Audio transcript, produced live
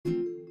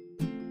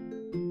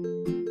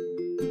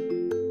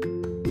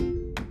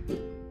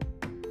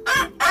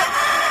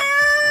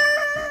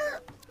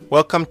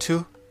Welcome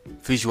to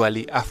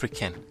Visually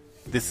African.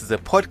 This is a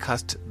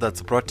podcast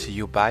that's brought to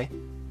you by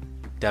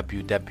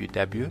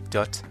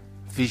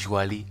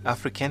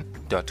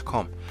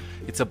www.visuallyafrican.com.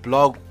 It's a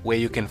blog where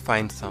you can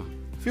find some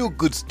few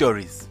good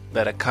stories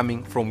that are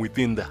coming from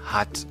within the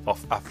heart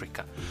of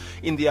Africa.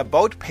 In the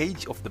About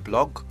page of the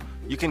blog,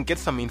 you can get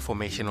some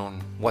information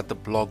on what the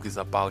blog is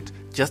about,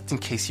 just in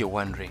case you're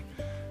wondering,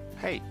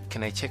 hey,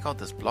 can I check out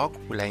this blog?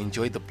 Will I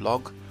enjoy the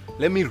blog?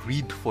 Let me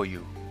read for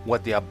you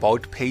what the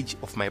About page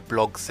of my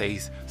blog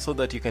says so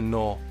that you can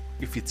know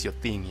if it's your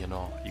thing, you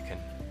can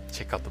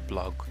check out the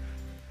blog.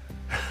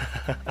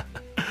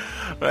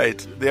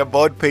 Right, the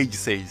About page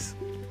says,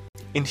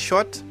 in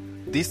short,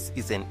 this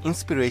is an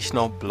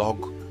inspirational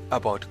blog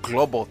about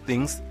global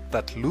things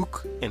that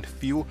look and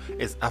feel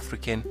as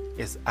African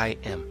as I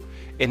am.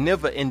 A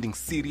never-ending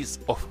series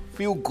of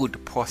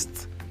feel-good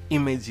posts,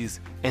 images,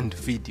 and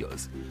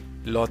videos.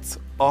 Lots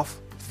of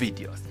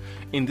videos.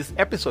 In this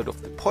episode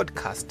of the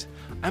podcast,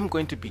 I'm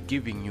going to be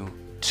giving you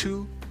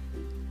 2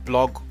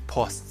 blog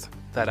posts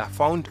that are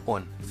found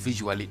on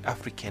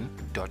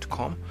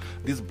visuallyafrican.com.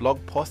 These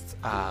blog posts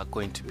are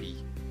going to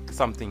be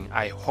something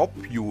I hope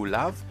you will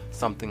love,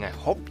 something I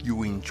hope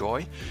you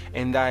enjoy,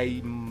 and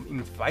I'm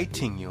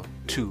inviting you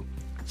to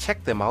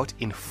check them out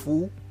in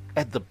full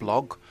at the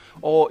blog,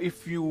 or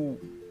if you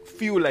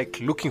feel like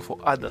looking for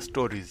other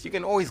stories, you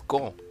can always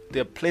go.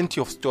 There are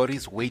plenty of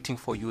stories waiting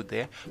for you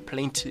there,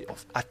 plenty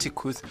of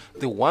articles.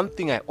 The one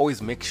thing I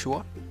always make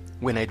sure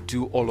when I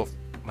do all of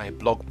my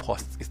blog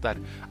posts is that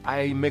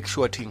I make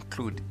sure to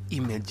include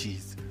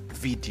images,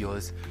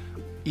 videos.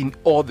 In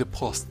all the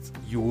posts,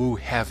 you will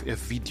have a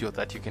video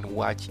that you can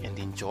watch and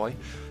enjoy,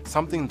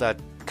 something that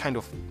kind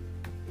of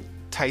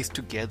ties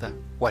together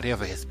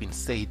whatever has been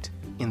said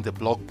in the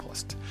blog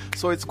post.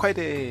 So it's quite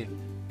a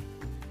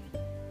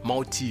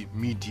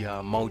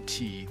multimedia,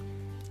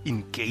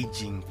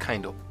 multi-engaging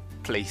kind of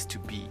place to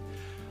be.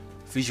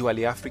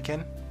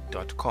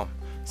 visuallyafrican.com.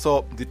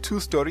 So the 2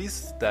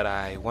 stories that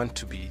I want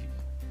to be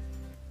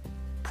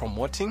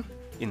promoting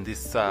in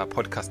this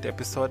podcast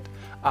episode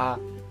are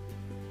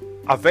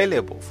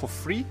available for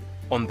free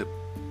on the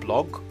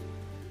blog,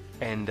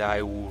 and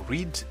I will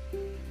read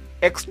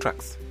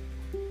extracts,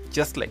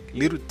 just like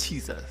little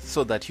teasers,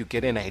 so that you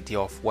get an idea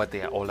of what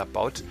they are all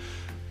about.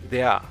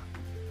 They are,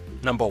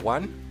 number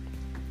 1,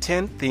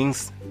 10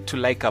 things to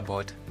like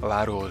about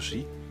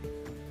Varozvi.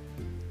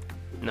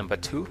 Number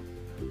 2,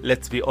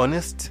 let's be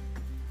honest,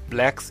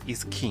 Blaqs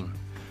is king.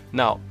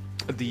 Now,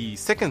 the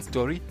second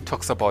story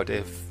talks about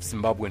a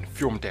Zimbabwean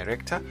film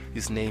director.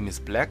 His name is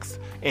Blaqs,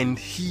 and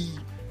he's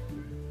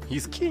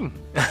king.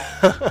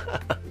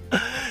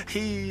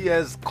 He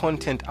has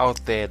content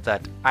out there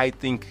that I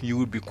think you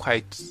would be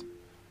quite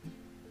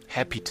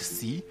happy to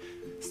see,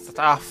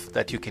 stuff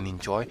that you can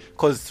enjoy,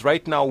 because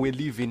right now we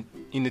live in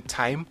a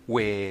time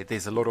where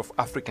there's a lot of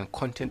African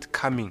content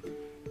coming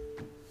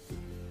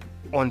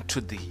onto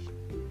the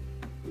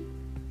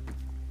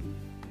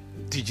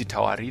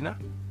digital arena.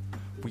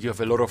 We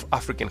have a lot of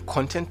African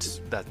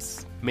content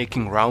that's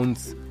making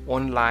rounds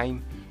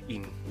online,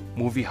 in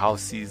movie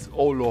houses,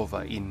 all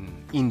over, in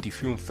indie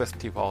film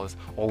festivals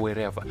or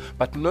wherever.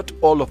 But not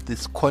all of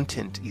this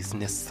content is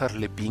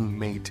necessarily being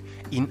made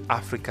in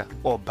Africa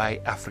or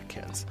by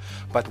Africans.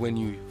 But when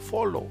you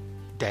follow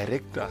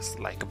directors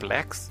like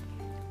Blaqs,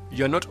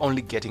 you're not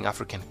only getting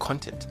African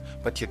content,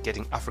 but you're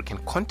getting African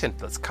content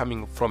that's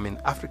coming from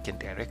an African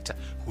director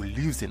who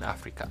lives in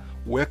Africa,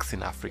 works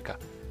in Africa,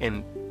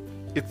 and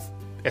it's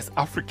as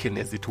African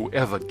as it will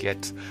ever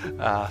get.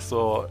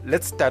 So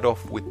let's start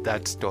off with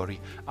that story.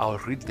 I'll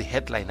read the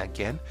headline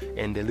again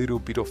and a little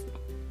bit of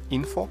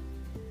info,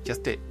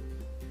 just a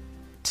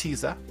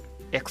teaser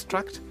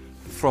extract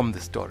from the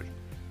story.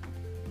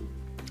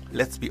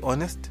 Let's be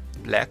honest,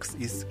 Blaqs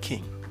is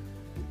king.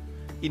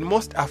 In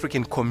most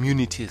African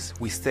communities,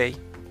 we say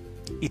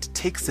it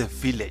takes a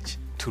village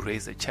to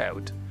raise a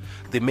child.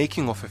 The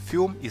making of a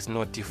film is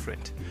no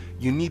different.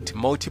 You need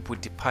multiple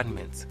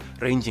departments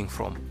ranging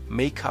from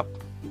makeup,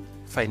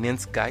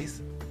 finance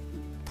guys,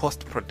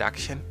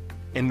 post-production,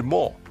 and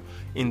more.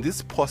 In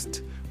this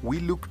post, we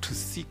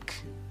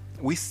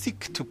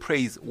seek to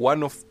praise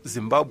one of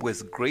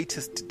Zimbabwe's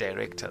greatest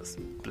directors,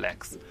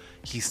 Blaqs.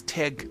 His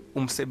tag,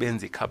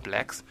 Umsebenzi ka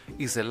Blaqs,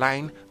 is a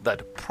line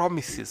that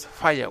promises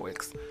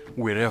fireworks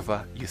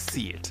wherever you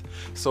see it.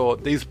 So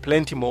there's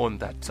plenty more on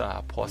that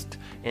post,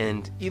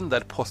 and in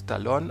that post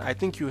alone, I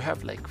think you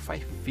have like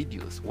 5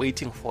 videos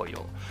waiting for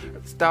you,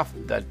 stuff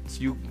that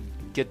you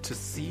get to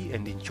see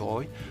and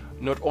enjoy.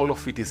 Not all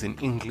of it is in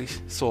English,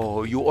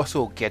 so you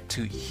also get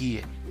to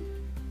hear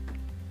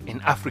an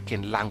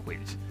African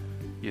language.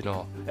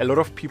 A lot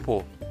of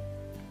people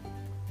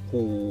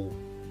who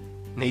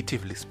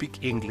natively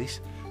speak English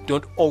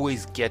don't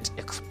always get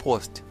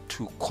exposed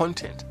to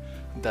content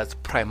that's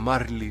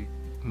primarily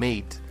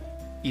made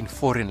in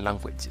foreign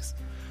languages.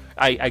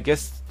 I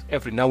guess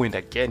every now and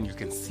again you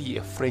can see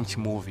a French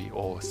movie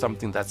or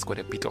something that's got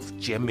a bit of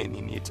German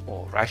in it,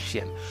 or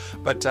Russian,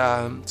 but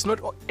it's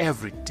not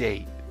every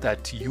day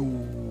that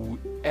you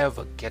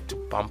ever get to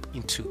bump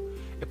into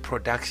a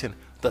production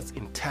that's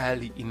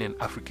entirely in an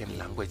African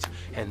language.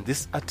 And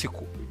this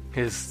article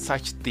has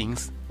such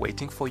things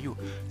waiting for you.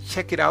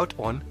 Check it out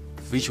on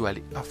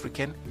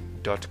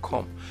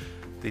visuallyafrican.com.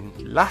 The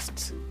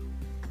last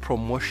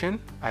promotion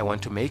I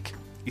want to make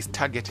is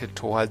targeted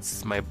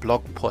towards my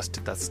blog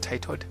post that's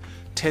titled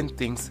 10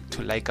 Things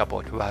to Like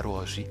About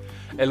Varozvi.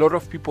 A lot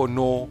of people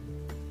know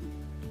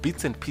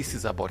bits and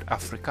pieces about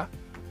Africa,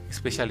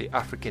 especially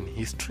African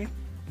history.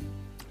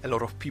 A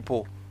lot of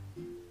people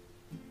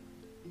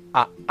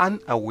are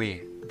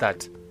unaware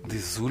that the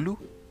Zulu,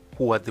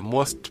 who are the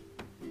most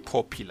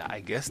popular,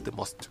 I guess, the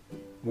most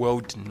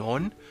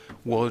world-known,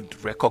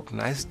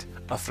 world-recognized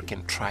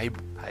African tribe,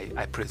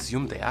 I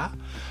presume they are,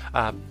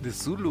 the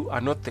Zulu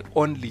are not the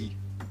only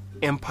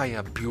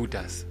empire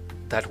builders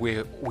that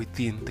were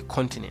within the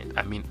continent.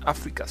 I mean,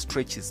 Africa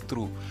stretches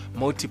through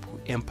multiple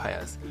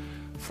empires,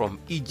 from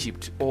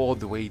Egypt all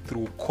the way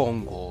through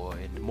Congo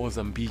and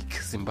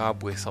Mozambique,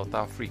 Zimbabwe, South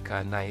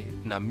Africa,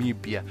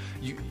 Namibia.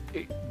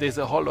 There's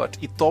a whole lot,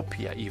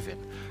 Ethiopia even.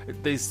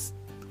 There's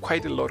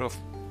quite a lot of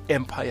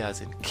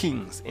empires and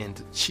kings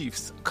and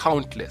chiefs,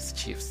 countless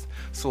chiefs.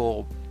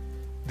 So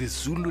the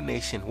Zulu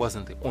nation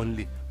wasn't the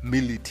only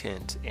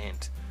militant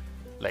and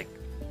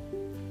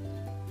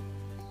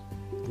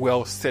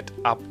well set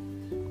up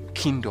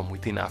kingdom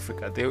within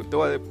Africa. There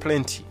were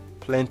plenty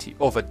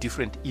over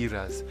different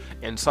eras,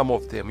 and some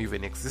of them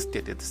even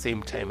existed at the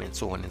same time, and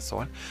so on and so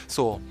on.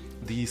 So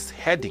this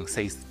heading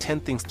says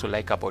 10 things to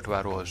like about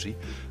Varozvi.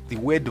 The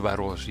word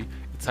Varozvi,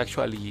 it's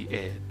actually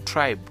a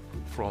tribe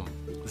from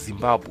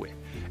Zimbabwe,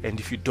 and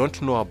if you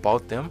don't know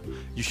about them,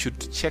 you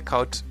should check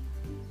out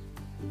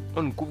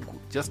on Google.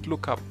 Just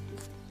look up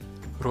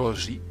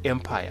Rozvi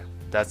Empire.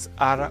 That's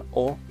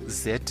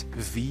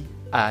ROZVI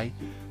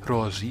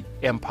Rozvi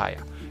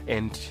Empire,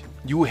 and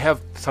you have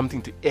something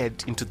to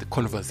add into the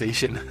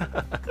conversation.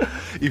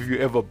 If you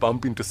ever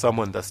bump into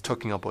someone that's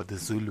talking about the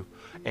Zulu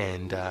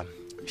and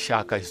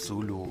Shaka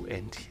Zulu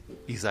and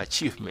his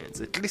achievements,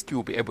 at least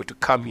you'll be able to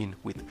come in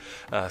with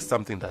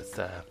something that's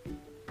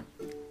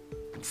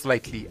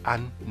slightly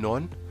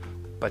unknown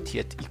but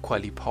yet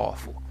equally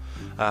powerful.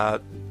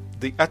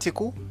 The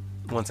article,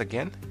 once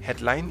again,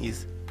 headline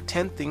is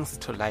 10 Things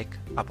to Like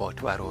About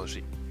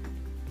Varozvi.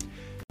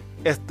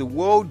 As the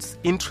world's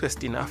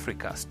interest in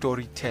Africa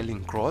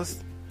storytelling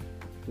grows,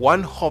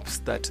 one hopes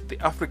that the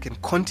African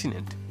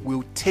continent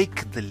will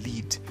take the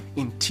lead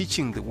in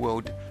teaching the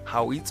world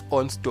how its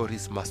own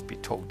stories must be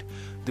told.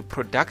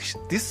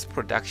 This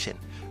production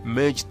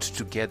merged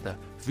together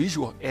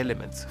visual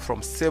elements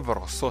from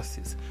several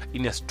sources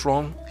in a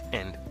strong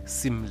and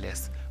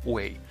seamless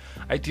way.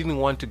 I didn't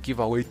want to give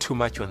away too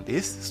much on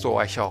this, so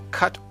I shall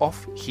cut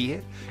off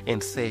here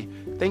and say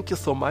thank you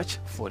so much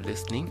for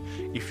listening.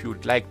 If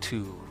you'd like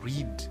to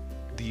read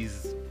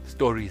these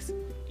stories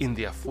in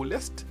their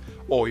fullest,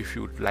 or if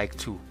you'd like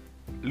to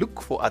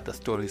look for other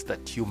stories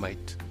that you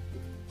might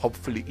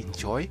hopefully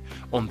enjoy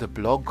on the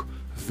blog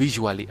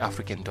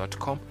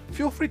visuallyafrican.com,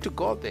 feel free to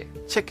go there,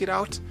 check it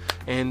out,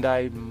 and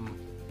I'm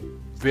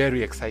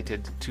very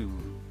excited to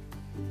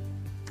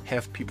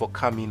have people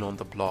come in on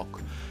the blog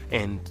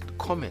and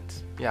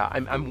comment. Yeah,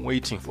 I'm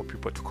waiting for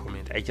people to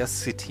comment. I just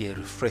sit here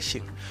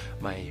refreshing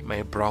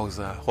my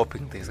browser,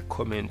 hoping there's a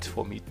comment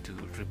for me to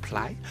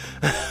reply.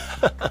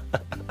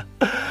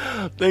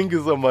 Thank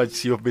you so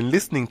much. You've been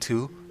listening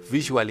to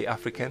Visually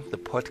African, the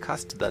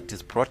podcast that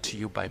is brought to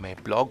you by my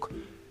blog,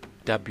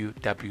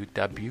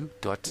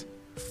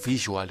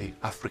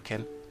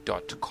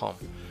 www.visuallyafrican.com.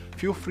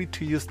 Feel free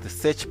to use the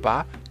search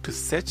bar to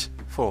search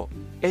for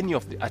any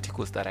of the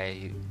articles that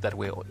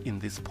were in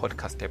this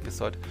podcast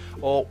episode,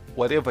 or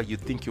whatever you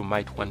think you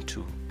might want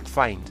to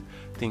find.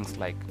 Things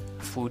like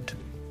food,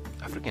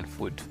 African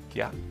food,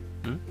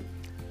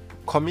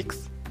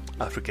 comics,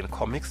 African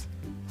comics,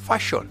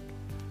 fashion.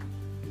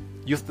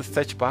 Use the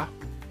search bar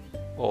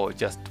or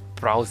just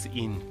browse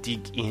in,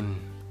 dig in,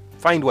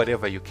 find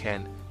whatever you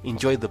can.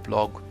 Enjoy the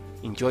blog,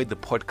 enjoy the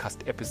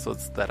podcast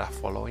episodes that are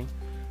following.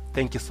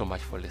 Thank you so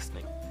much for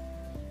listening.